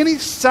allow any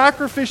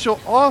sacrificial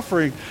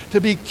offering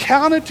to be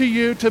counted to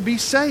you to be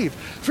saved.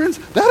 Friends,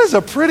 that is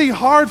a pretty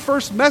hard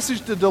first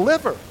message to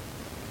deliver.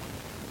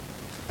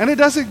 And it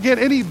doesn't get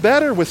any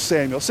better with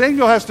Samuel.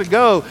 Samuel has to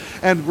go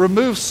and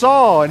remove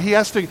Saul, and he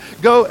has to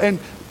go and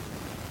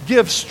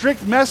give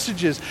strict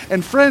messages.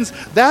 And friends,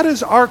 that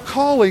is our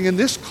calling in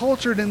this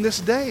culture and in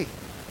this day.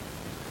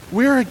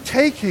 We're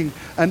taking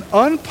an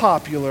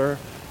unpopular,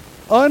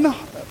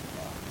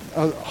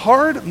 a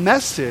hard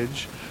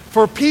message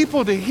for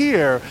people to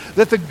hear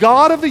that the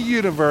God of the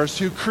universe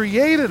who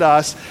created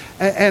us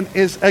and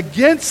is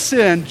against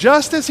sin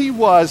just as he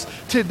was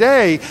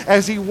today,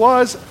 as he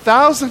was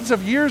thousands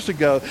of years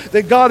ago,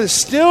 that God is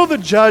still the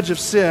judge of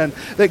sin,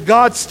 that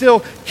God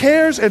still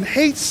cares and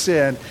hates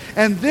sin.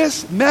 And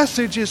this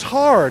message is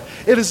hard.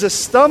 It is a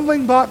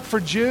stumbling block for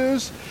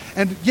Jews,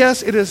 and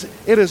yes, it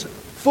is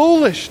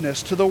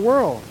foolishness to the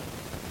world.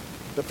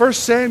 But 1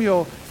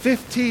 Samuel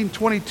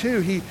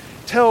 15:22, he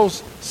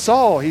tells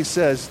Saul, he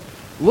says,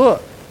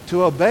 look,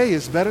 to obey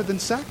is better than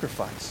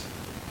sacrifice.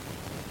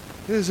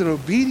 It is in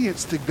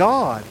obedience to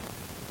God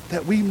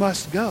that we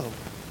must go.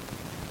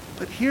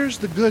 But here's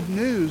the good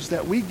news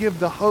that we give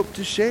the hope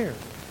to share.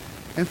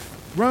 In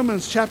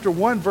Romans chapter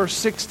 1, verse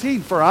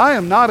 16, for I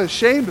am not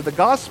ashamed of the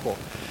gospel,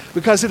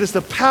 because it is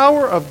the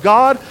power of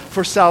God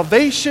for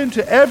salvation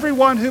to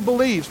everyone who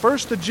believes,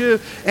 first the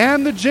Jew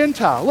and the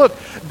Gentile. Look,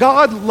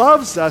 God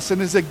loves us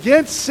and is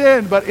against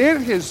sin, but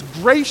in his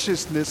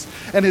graciousness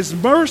and his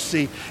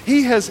mercy,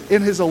 he has,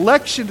 in his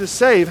election to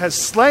save, has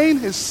slain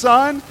his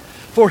Son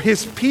for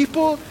his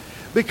people.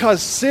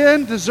 Because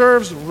sin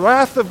deserves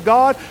wrath of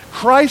God,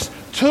 Christ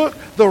took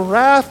the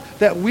wrath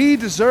that we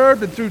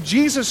deserved, and through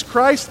Jesus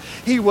Christ,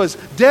 he was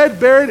dead,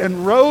 buried,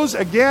 and rose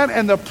again.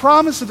 And the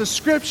promise of the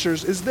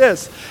Scriptures is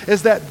this,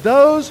 is that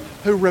those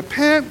who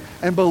repent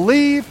and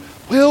believe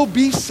will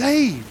be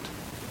saved.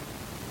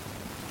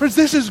 Friends,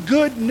 this is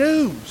good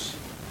news.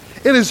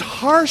 It is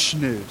harsh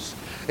news.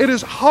 It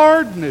is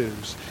hard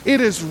news.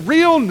 It is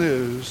real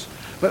news.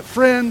 But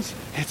friends,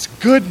 it's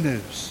good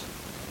news.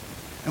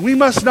 And we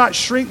must not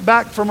shrink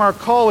back from our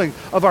calling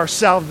of our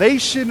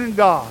salvation in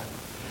God.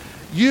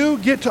 You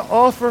get to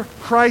offer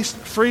Christ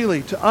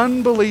freely to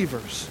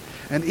unbelievers.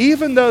 And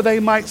even though they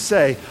might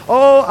say,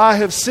 oh, I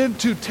have sinned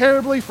too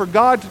terribly for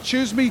God to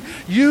choose me,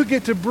 you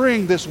get to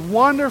bring this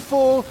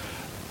wonderful,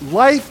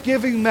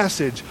 life-giving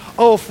message.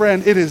 Oh,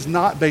 friend, it is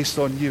not based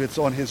on you. It's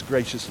on his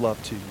gracious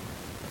love to you.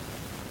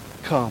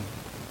 Come,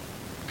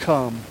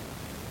 come,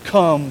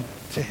 come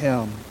to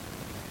him.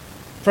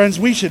 Friends,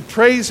 we should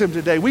praise him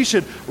today. We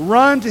should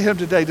run to him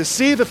today to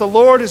see that the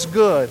Lord is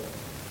good.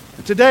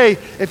 Today,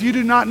 if you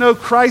do not know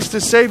Christ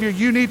as Savior,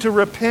 you need to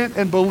repent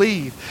and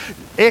believe.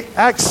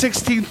 Acts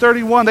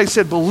 16:31, they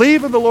said,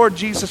 believe in the Lord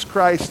Jesus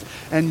Christ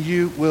and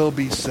you will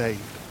be saved.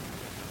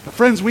 But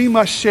friends, we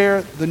must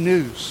share the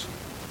news.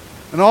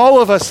 And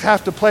all of us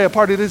have to play a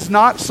part. It is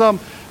not some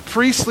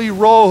priestly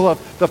role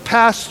of the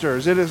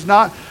pastors. It is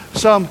not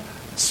some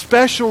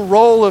special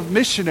role of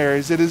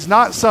missionaries. It is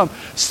not some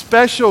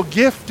special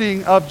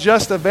gifting of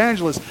just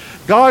evangelists.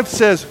 God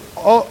says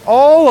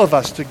all of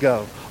us to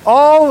go.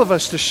 All of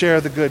us to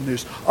share the good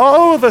news.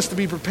 All of us to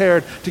be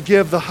prepared to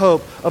give the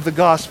hope of the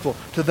gospel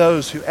to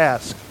those who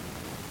ask.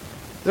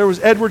 There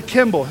was Edward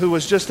Kimball, who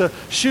was just a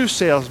shoe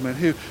salesman,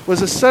 who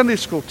was a Sunday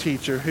school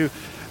teacher,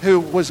 who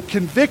was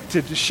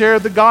convicted to share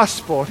the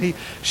gospel. He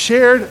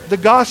shared the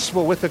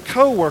gospel with a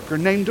coworker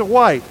named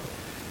Dwight.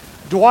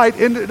 Dwight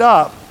ended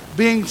up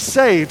being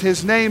saved.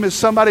 His name is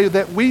somebody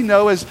that we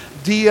know as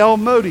D.L.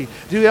 Moody.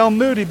 D.L.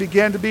 Moody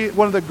began to be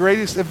one of the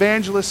greatest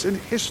evangelists in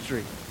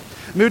history.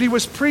 Moody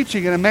was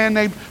preaching, and a man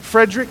named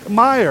Frederick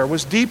Meyer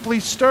was deeply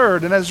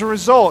stirred, and as a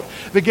result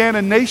began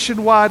a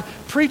nationwide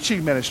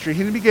preaching ministry.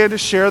 He began to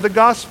share the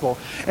gospel,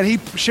 and he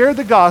shared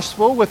the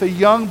gospel with a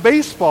young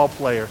baseball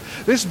player.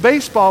 This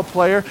baseball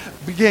player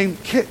became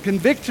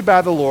convicted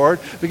by the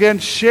Lord, began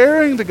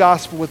sharing the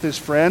gospel with his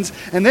friends,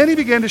 and then he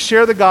began to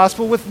share the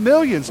gospel with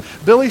millions.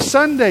 Billy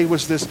Sunday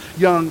was this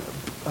young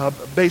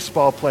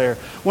baseball player,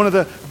 one of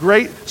the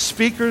great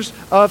speakers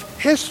of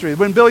history.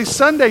 When Billy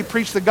Sunday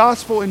preached the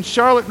gospel in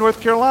Charlotte,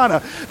 North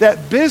Carolina,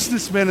 that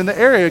businessmen in the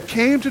area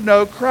came to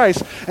know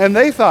Christ, and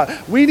they thought,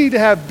 we need to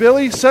have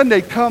Billy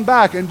Sunday come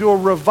back and do a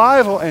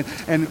revival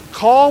and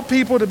call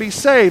people to be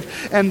saved.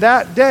 And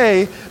that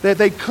day that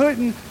they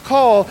couldn't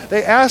call,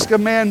 they asked a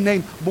man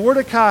named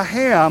Mordecai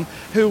Ham,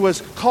 who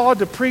was called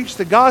to preach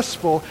the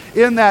gospel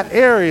in that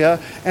area,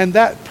 and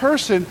that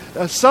person,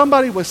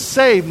 somebody was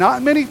saved.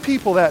 Not many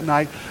people that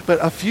night,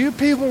 but a few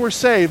people were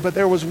saved. But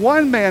there was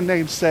one man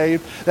named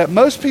saved that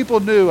most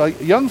people knew, a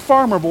young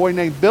farmer boy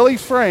named Billy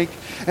Frank,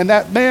 and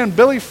that man,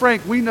 Billy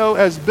Frank, we know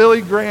as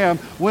Billy Graham,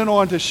 went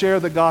on to share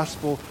the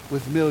gospel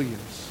with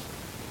millions.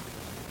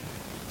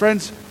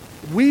 Friends,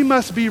 we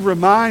must be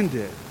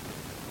reminded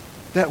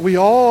that we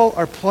all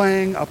are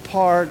playing a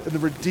part in the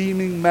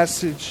redeeming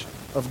message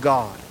of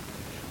God.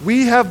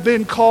 We have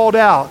been called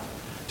out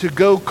to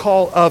go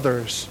call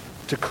others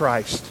to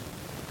Christ.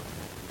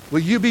 Will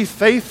you be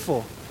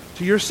faithful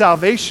to your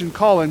salvation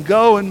call and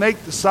go and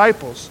make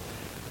disciples?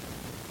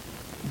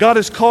 God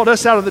has called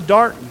us out of the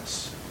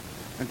darkness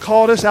and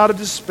called us out of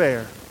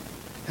despair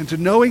and to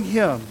knowing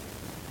Him.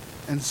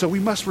 And so we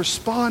must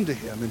respond to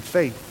Him in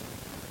faith.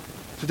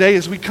 Today,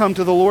 as we come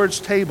to the Lord's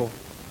table,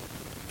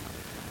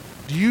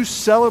 do you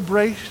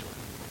celebrate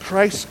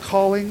Christ's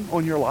calling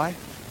on your life?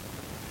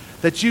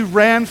 That you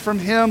ran from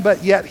Him,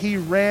 but yet He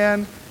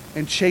ran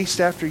and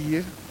chased after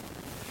you?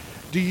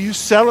 Do you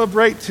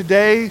celebrate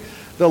today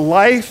the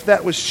life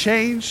that was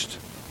changed?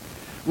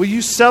 Will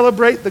you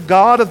celebrate the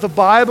God of the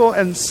Bible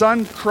and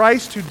Son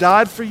Christ who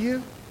died for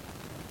you?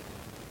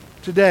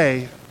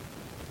 Today,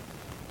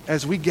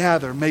 as we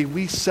gather, may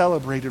we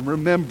celebrate and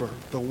remember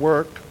the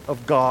work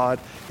of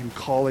God in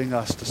calling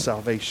us to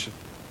salvation.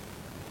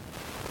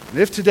 And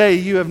if today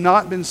you have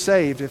not been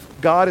saved, if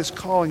God is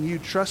calling you,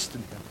 trust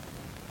in Him.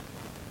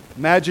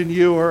 Imagine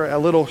you are a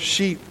little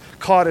sheep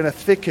caught in a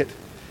thicket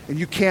and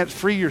you can't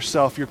free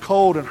yourself. You're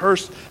cold and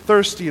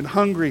thirsty and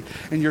hungry,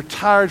 and you're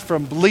tired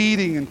from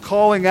bleeding and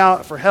calling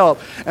out for help.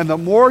 And the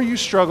more you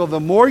struggle, the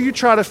more you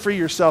try to free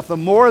yourself, the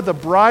more the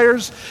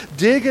briars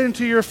dig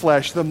into your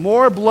flesh, the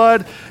more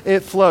blood it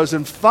flows.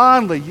 And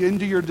finally,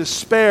 into your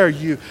despair,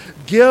 you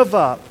give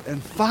up.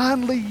 And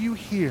finally, you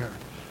hear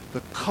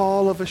the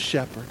call of a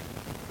shepherd,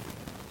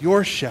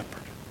 your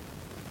shepherd,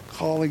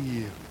 calling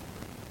you.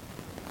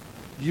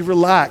 You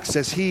relax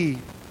as He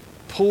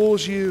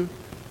pulls you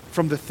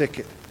from the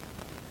thicket.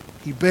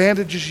 He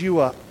bandages you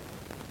up.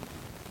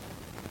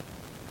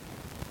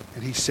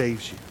 And He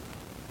saves you.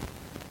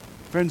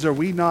 Friends, are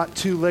we not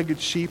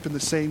two-legged sheep in the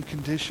same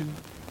condition?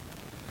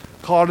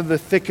 Caught in the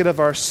thicket of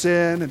our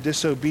sin and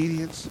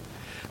disobedience?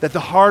 That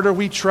the harder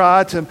we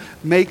try to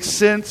make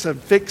sense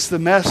and fix the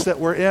mess that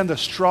we're in, the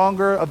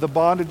stronger of the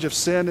bondage of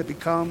sin it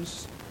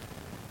becomes?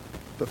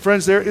 But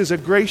friends, there is a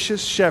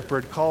gracious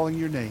shepherd calling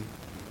your name.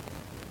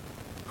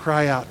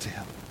 Cry out to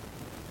Him.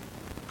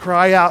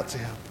 Cry out to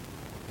Him.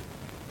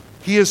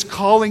 He is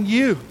calling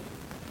you.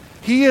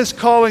 He is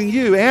calling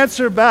you.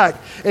 Answer back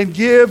and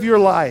give your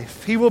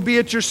life. He will be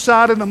at your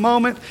side in a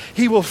moment.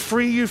 He will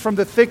free you from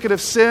the thicket of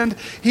sin.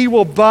 He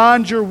will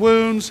bind your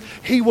wounds.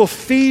 He will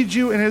feed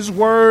you in His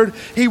word.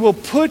 He will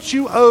put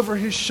you over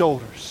His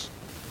shoulders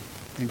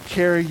and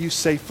carry you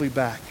safely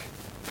back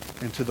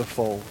into the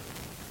fold.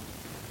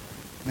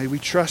 May we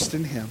trust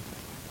in Him.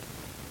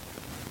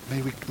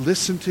 May we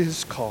listen to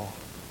His call.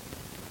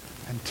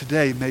 And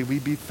today, may we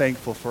be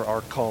thankful for our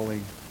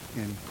calling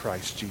in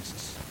Christ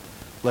Jesus.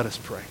 Let us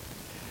pray.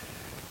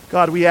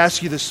 God, we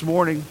ask you this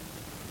morning,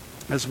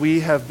 as we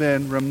have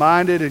been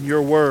reminded in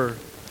your word,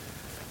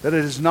 that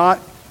it is not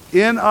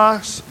in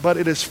us, but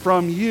it is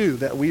from you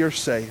that we are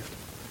saved.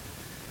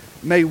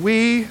 May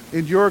we,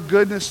 in your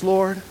goodness,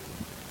 Lord,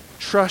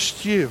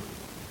 trust you.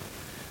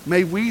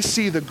 May we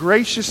see the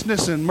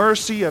graciousness and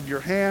mercy of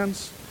your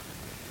hands,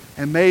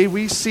 and may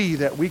we see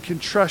that we can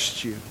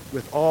trust you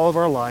with all of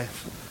our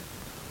life.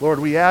 Lord,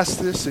 we ask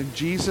this in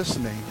Jesus'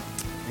 name.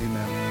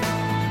 Amen.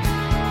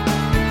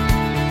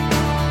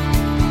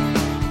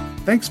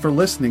 Thanks for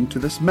listening to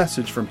this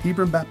message from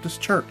Hebron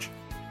Baptist Church.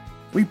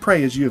 We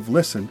pray as you have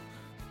listened,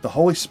 the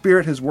Holy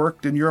Spirit has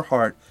worked in your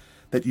heart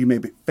that you may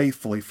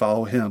faithfully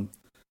follow Him.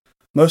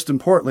 Most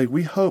importantly,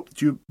 we hope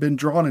that you've been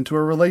drawn into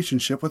a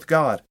relationship with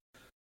God.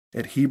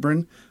 At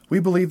Hebron, we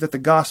believe that the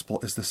gospel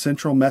is the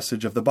central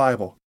message of the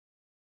Bible.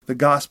 The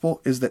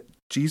gospel is that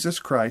Jesus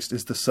Christ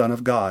is the Son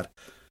of God,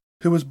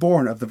 who was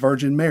born of the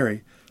Virgin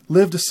Mary,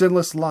 lived a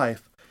sinless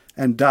life,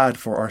 and died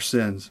for our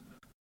sins.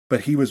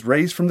 But He was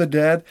raised from the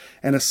dead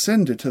and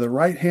ascended to the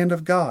right hand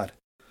of God.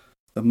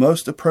 The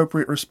most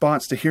appropriate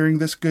response to hearing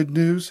this good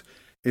news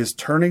is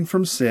turning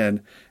from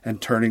sin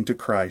and turning to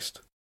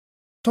Christ.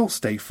 Don't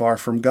stay far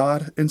from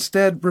God.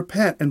 Instead,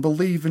 repent and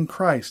believe in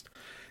Christ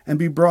and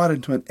be brought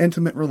into an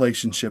intimate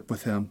relationship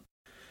with Him.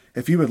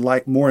 If you would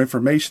like more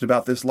information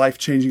about this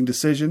life-changing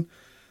decision,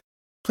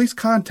 please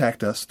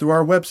contact us through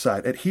our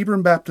website at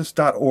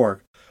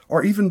hebronbaptist.org,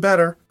 or even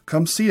better,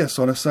 come see us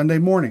on a Sunday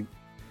morning.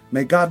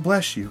 May God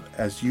bless you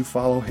as you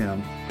follow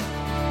Him.